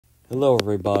Hello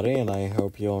everybody, and I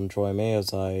hope you'll enjoy me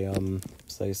as I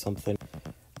say something.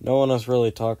 No one has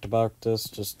really talked about this,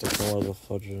 just ignore the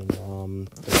footage and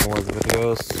ignore the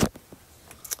videos.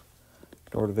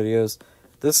 Ignore the videos.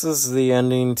 This is the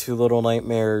ending to Little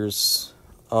Nightmares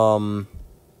 1,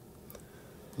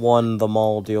 the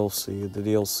Mall DLC, the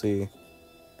DLC.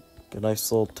 A nice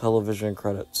little television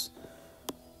credits.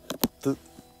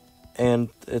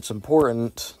 And it's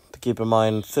important to keep in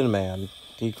mind Thin Man.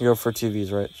 You can go for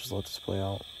TVs, right? Just let this play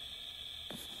out.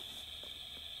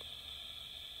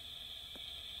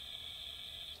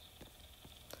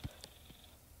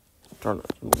 Turn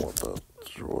it more up.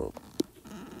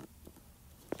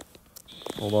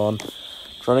 Hold on.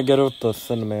 Trying to get it with the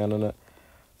Thin Man in it.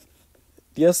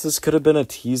 Yes, this could have been a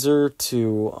teaser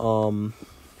to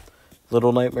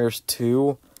Little Nightmares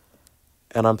 2.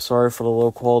 And I'm sorry for the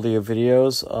low quality of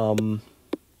videos.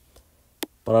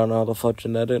 But I don't know how to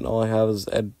fucking edit, and all I have is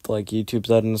YouTube's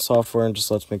editing software and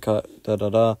just lets me cut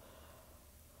but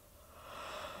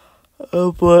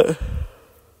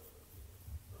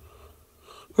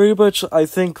pretty much I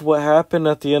think what happened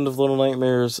at the end of Little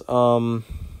Nightmares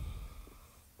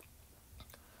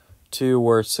 2,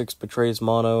 where Six betrays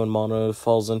Mono and Mono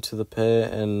falls into the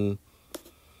pit and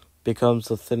becomes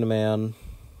the Thin Man.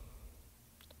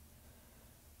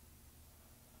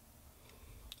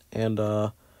 And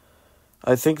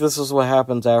I think this is what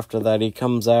happens after that. He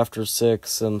comes after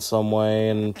Six in some way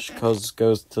and goes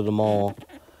to the mall.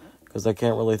 Because I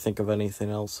can't really think of anything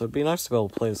else. So it'd be nice to be able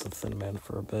to play as the Thin Man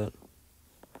for a bit.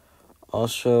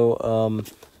 Also,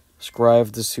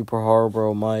 subscribe to Super Horror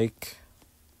Bro Mike.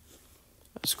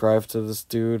 Subscribe to this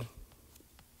dude.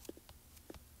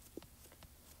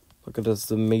 Look at his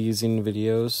amazing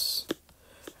videos.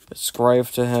 Subscribe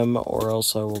to him or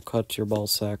else I will cut your ball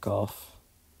sack off.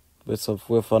 With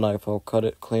a knife, I'll cut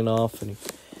it clean off, and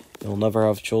you'll never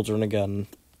have children again.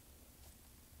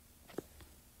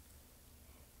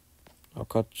 I'll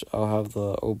have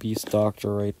the obese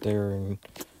doctor right there and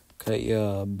cut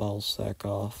your ball sack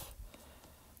off.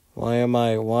 Why am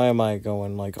I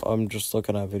going I'm just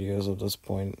looking at videos at this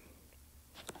point?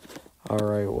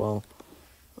 Alright, well.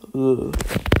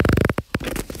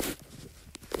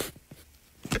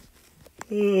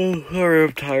 Sorry,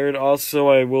 I'm tired. Also,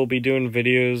 I will be doing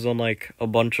videos on, a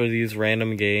bunch of these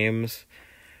random games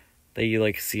that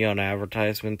you, see on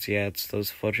advertisements. Yeah, it's those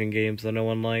fudging games that no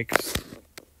one likes.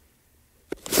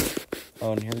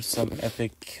 Oh, and here's some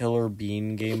epic Killer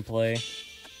Bean gameplay.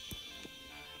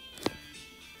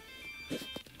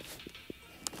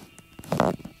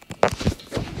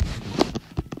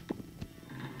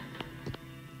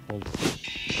 Hold on.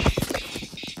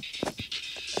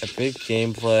 Epic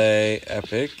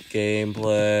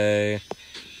gameplay.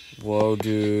 Whoa,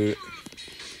 dude.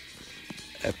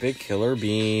 Epic Killer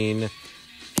Bean.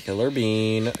 Killer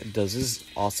Bean does his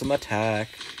awesome attack.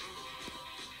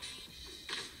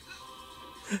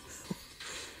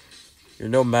 You're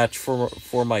no match for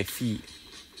my feet.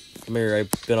 Come here,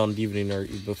 I've been on Evening Art,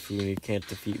 you buffoon. You can't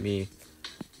defeat me.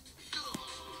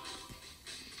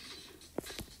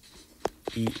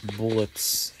 Eat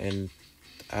bullets and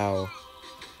ow.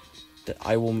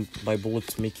 My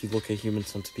bullets make you look at human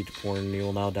centipede porn, and you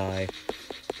will now die.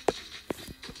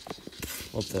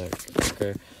 What the heck?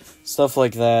 Okay. Stuff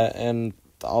like that, and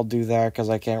I'll do that because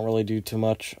I can't really do too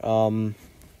much. I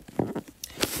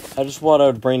just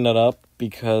wanted to bring that up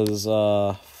because,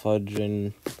 Fudge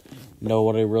and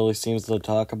nobody really seems to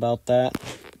talk about that.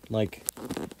 That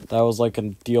was a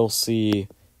DLC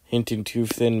hinting to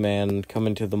Thin Man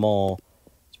coming to the mall.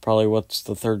 Probably what's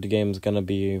the third game's gonna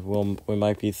be. We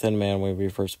might be Thin Man when we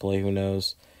first play, who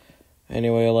knows.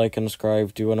 Anyway, like and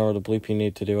subscribe, do whatever the bleep you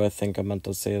need to do. I think I meant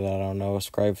to say that, I don't know.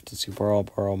 Subscribe to Super All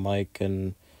Borrow Mike,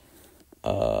 and,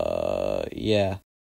 yeah.